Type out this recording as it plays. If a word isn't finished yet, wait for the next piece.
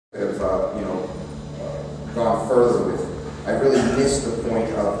have gone further with. I really missed the point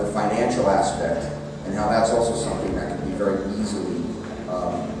of the financial aspect and how that's also something that can be very easily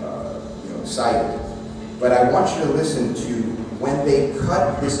cited. But I want you to listen to when they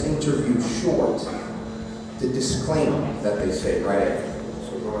cut this interview short, the disclaimer that they say right after.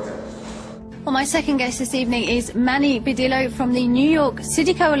 So go ahead. Well, my second guest this evening is Manny Badillo from the New York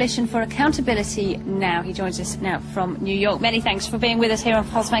City Coalition for Accountability Now. He joins us now from New York. Many thanks for being with us here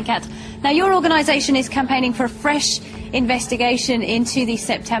on Cat. Now, your organisation is campaigning for a fresh investigation into the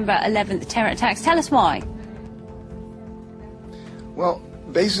September 11th terror attacks. Tell us why. Well,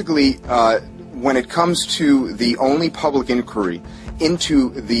 basically, when it comes to the only public inquiry into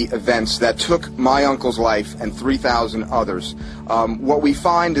the events that took my uncle's life and 3,000 others, what we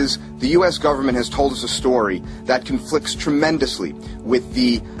find is the U.S. government has told us a story that conflicts tremendously with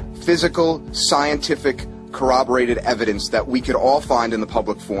the physical, scientific, corroborated evidence that we could all find in the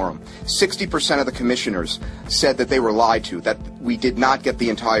public forum. 60% of the commissioners said that they were lied to, that we did not get the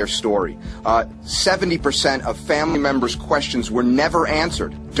entire story. 70% of family members' questions were never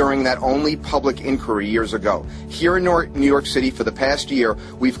answered during that only public inquiry years ago. Here in New York City, for the past year,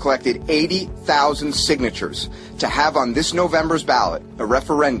 we've collected 80,000 signatures to have on this November's ballot a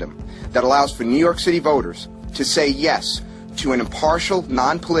referendum that allows for New York City voters to say yes to an impartial,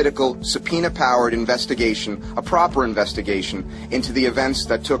 non-political, subpoena-powered investigation, a proper investigation into the events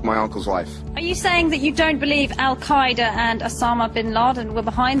that took my uncle's life. Are you saying that you don't believe Al-Qaeda and Osama bin Laden were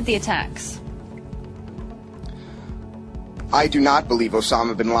behind the attacks? I do not believe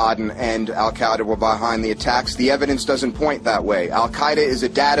Osama bin Laden and Al-Qaeda were behind the attacks. The evidence doesn't point that way. Al-Qaeda is a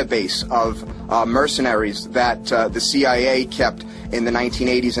database of mercenaries that the CIA kept in the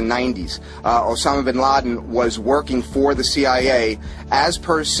 1980s and 90s. Osama bin Laden was working for the CIA, as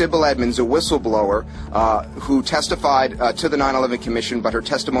per Sybil Edmonds, a whistleblower who testified to the 9/11 Commission, but her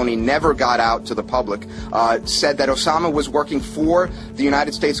testimony never got out to the public, said that Osama was working for the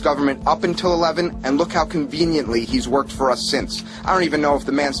United States government up until 11, and look how conveniently he's worked for us since. I don't even know if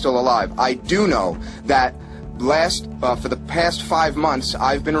the man's still alive. I do know that for the past 5 months,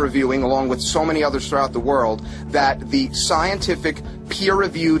 I've been reviewing, along with so many others throughout the world, that the scientific,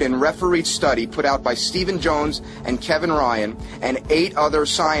 peer-reviewed and refereed study put out by Stephen Jones and Kevin Ryan and 8 other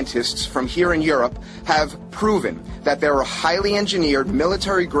scientists from here in Europe have proven that there are highly engineered,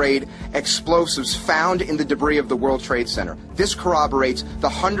 military-grade explosives found in the debris of the World Trade Center. This corroborates the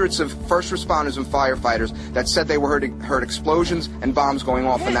hundreds of first responders and firefighters that said they were heard explosions and bombs going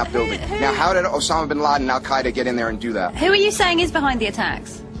off in that building. Now, how did Osama bin Laden and Al-Qaeda get in there and do that? Who are you saying is behind the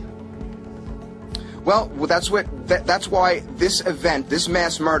attacks? Well, that's why this event, this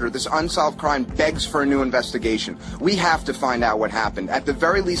mass murder, this unsolved crime begs for a new investigation. We have to find out what happened. At the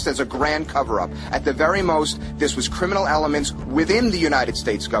very least, there's a grand cover-up. At the very most, this was criminal elements within the United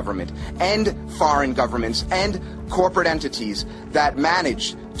States government and foreign governments and corporate entities that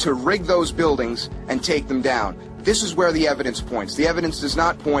managed to rig those buildings and take them down. This is where the evidence points. The evidence does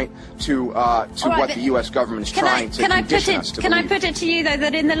not point to what the U.S. government is trying to condition us to believe. Can I put it to you, though,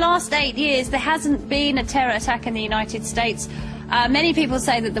 that in the last 8 years there hasn't been a terror attack in the United States? Many people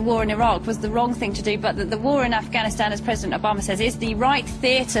say that the war in Iraq was the wrong thing to do, but that the war in Afghanistan, as President Obama says, is the right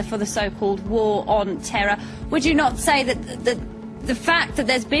theatre for the so-called war on terror. Would you not say that the fact that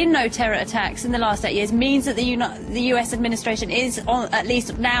there's been no terror attacks in the last 8 years means that the U.S. administration is, at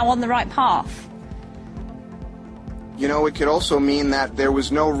least now, on the right path? You know, it could also mean that there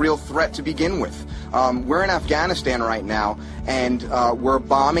was no real threat to begin with. We're in Afghanistan right now, and we're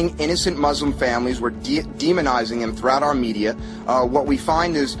bombing innocent Muslim families. We're demonizing them throughout our media. What we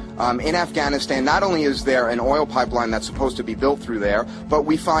find is in Afghanistan, not only is there an oil pipeline that's supposed to be built through there, but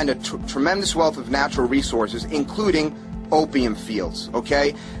we find a tremendous wealth of natural resources, including opium fields,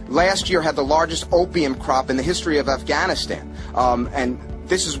 okay? Last year had the largest opium crop in the history of Afghanistan, and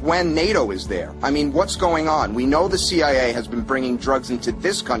this is when NATO is there. I mean, what's going on? We know the CIA has been bringing drugs into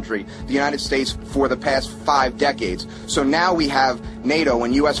this country, the United States, for the past 5 decades. So now we have NATO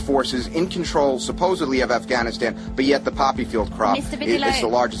and U.S. forces in control, supposedly, of Afghanistan, but yet the poppy field crop is the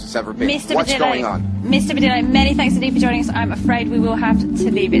largest it's ever been. What's going on? Mr. Badillo, many thanks indeed for joining us. I'm afraid we will have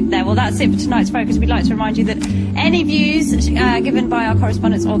to leave it there. Well, that's it for tonight's focus. We'd like to remind you that any views given by our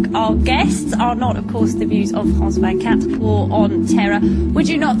correspondents or our guests are not, of course, the views of France 24 War on Terror. Would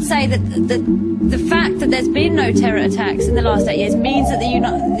you not say that the fact that there's been no terror attacks in the last 8 years means that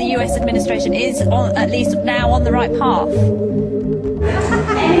the U.S. administration is, at least now, on the right path?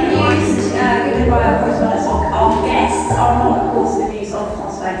 Any views given by our correspondents or our guests are not, of course, the views of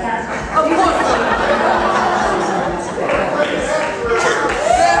France 24.